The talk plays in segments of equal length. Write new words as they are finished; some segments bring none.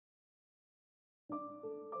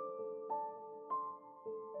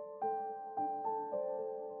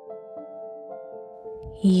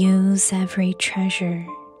Use every treasure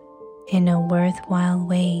in a worthwhile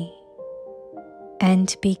way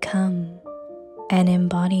and become an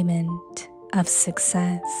embodiment of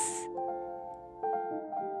success.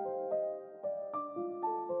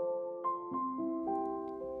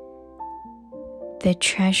 The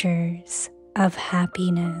treasures of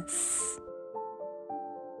happiness.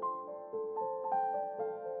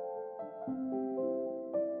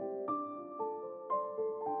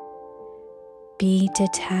 Be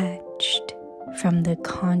detached from the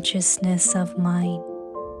consciousness of mind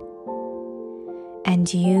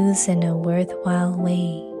and use in a worthwhile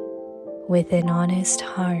way, with an honest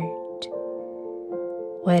heart,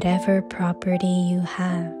 whatever property you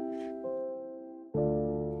have: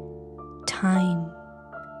 time,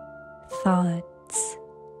 thoughts,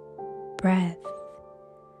 breath,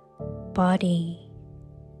 body,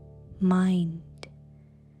 mind,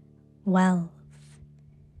 wealth,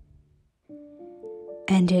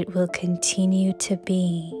 and it will continue to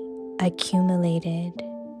be accumulated.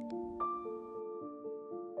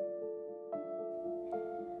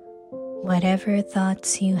 Whatever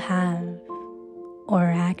thoughts you have or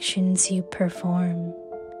actions you perform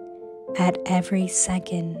at every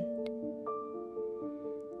second,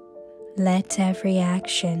 let every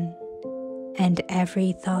action and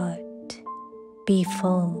every thought be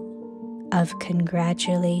full of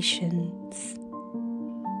congratulations.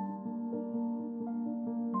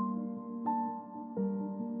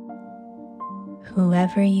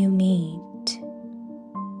 Whoever you meet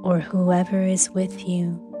or whoever is with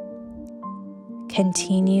you,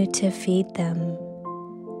 continue to feed them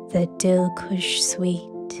the Dil Kush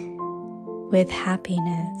sweet with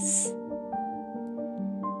happiness,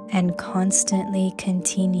 and constantly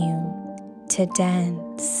continue to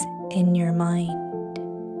dance in your mind.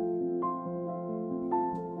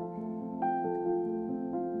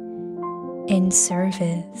 In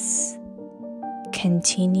service,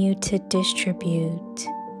 continue to distribute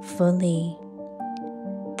fully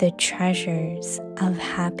the treasures of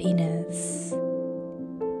happiness.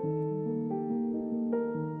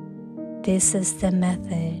 This is the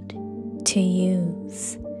method to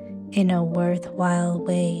use in a worthwhile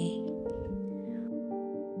way.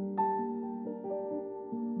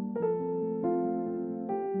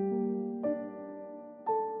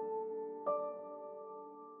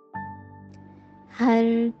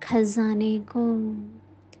 हर खजाने को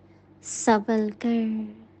सबल कर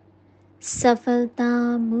सफलता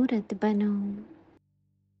मूर्त बनो।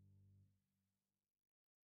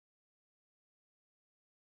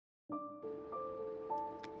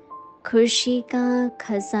 खुशी का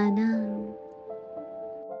खजाना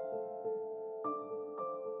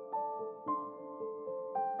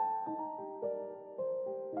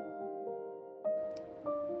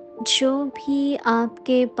जो भी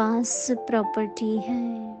आपके पास प्रॉपर्टी है,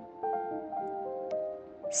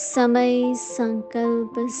 समय,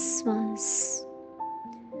 संकल्प, श्वास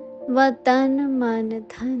व तन मन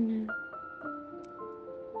धन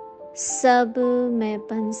सब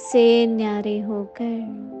मैंपन से न्यारे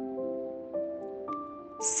होकर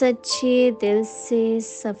सच्चे दिल से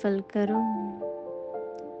सफल करो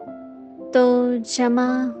तो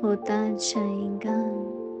जमा होता जाएगा।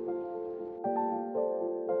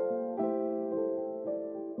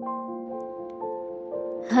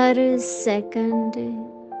 हर सेकंड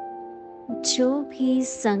जो भी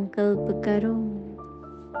संकल्प करो,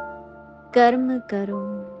 कर्म करो,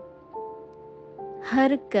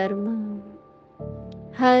 हर कर्म,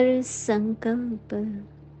 हर संकल्प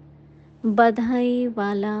बधाई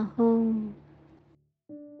वाला हो।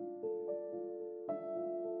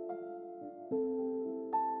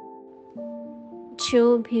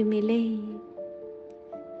 जो भी मिले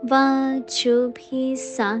व जो भी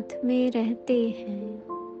साथ में रहते हैं,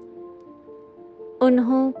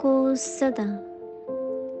 उन्हों को सदा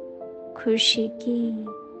खुशी की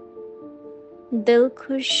दिल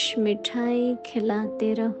खुश मिठाई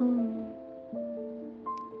खिलाते रहो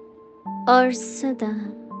और सदा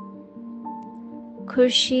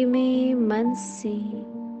खुशी में मन से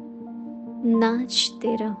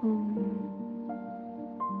नाचते रहो।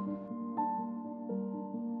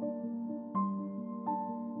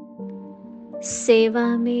 सेवा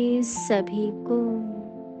में सभी को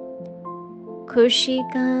खुशी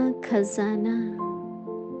का खजाना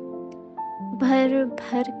भर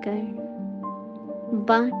भर कर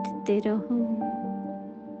बांटते रहो।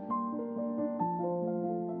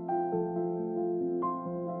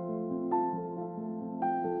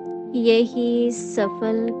 यही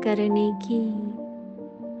सफल करने की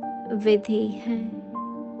विधि है।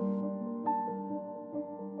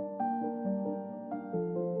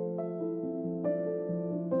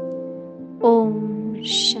 ओम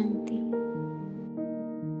शांति।